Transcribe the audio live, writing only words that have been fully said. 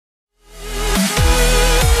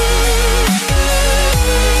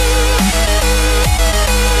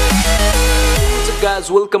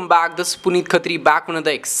welcome back. This is Puneet Khatri back with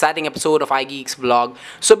another exciting episode of iGeeks blog.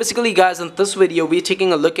 So basically guys, in this video we're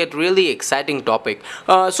taking a look at really exciting topic.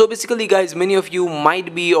 So basically guys, many of you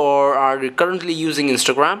might be or are currently using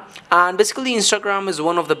Instagram, and basically Instagram is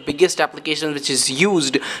one of the biggest applications which is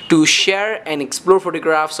used to share and explore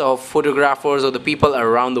photographs of photographers or the people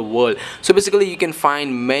around the world. So basically you can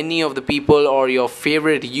find many of the people or your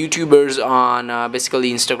favorite YouTubers on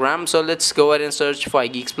basically Instagram. So let's go ahead and search for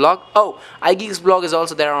iGeeks blog. Oh, iGeeks blog is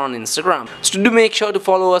also there on Instagram. So do make sure to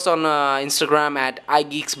follow us on Instagram at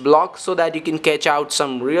iGeeks blog so that you can catch out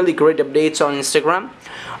some really great updates on Instagram.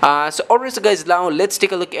 So alright, so guys, now let's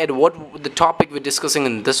take a look at what the topic we're discussing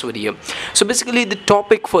in this video. So basically the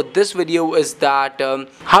topic for this video is that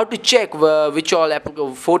how to check which all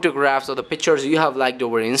photographs or the pictures you have liked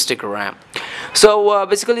over Instagram. So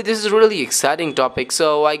basically this is a really exciting topic,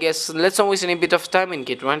 so I guess let's not waste any bit of time and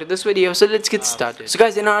get right into this video. So let's get started. So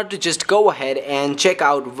guys, in order to just go ahead and check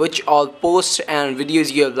out which all posts and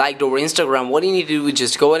videos you have liked over Instagram, what you need to do is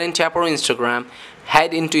just go ahead and tap on Instagram,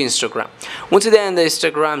 head into Instagram. Once you're there in the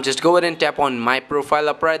Instagram, just go ahead and tap on my profile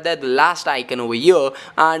up right there, the last icon over here,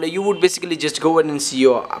 and you would basically just go ahead and see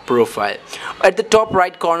your profile. At the top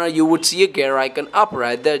right corner you would see a gear icon up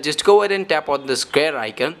right there. Just go ahead and tap on this gear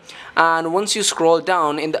icon, and once you scroll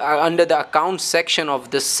down in the under the account section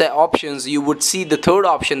of the options, you would see the third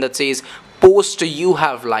option that says post you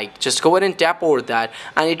have liked. Just go ahead and tap over that,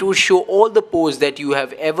 and it will show all the posts that you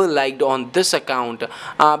have ever liked on this account.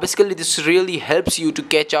 Basically this really helps you to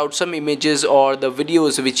catch out some images or the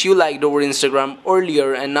videos which you liked over Instagram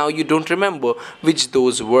earlier and now you don't remember which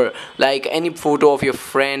those were, like any photo of your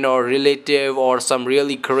friend or relative or some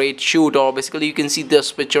really great shoot, or basically you can see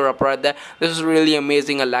this picture up right there. This is really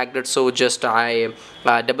amazing, I liked it, so just I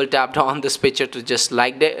double tapped on this picture to just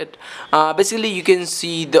like it. Basically you can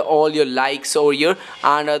see all your likes over here,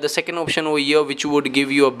 and the second option over here which would give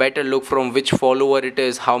you a better look from which follower it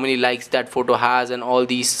is, how many likes that photo has, and all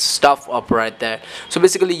these stuff up right there. So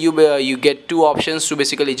basically you get two options to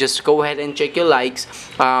basically just go ahead and check your likes.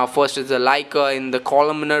 First is the like in the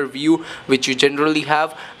columnar view which you generally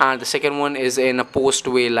have, and the second one is in a post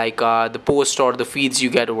way, like the post or the feeds you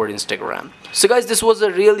get over Instagram. So guys, this was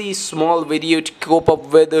a really small video to cope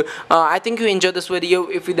up with. I think you enjoyed this video.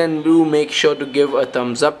 If you then do, make sure to give a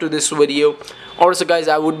thumbs up to this video. Also guys,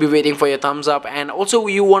 I would be waiting for your thumbs up, and also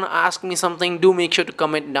you want to ask me something, do make sure to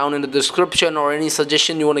comment down in the description, or any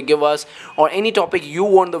suggestion you want to give us, or any topic you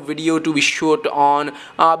want the video to be short on.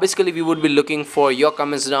 Basically we would be looking for your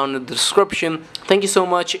comments down in the description. Thank you so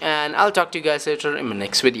much, and I'll talk to you guys later in my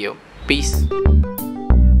next video. Peace.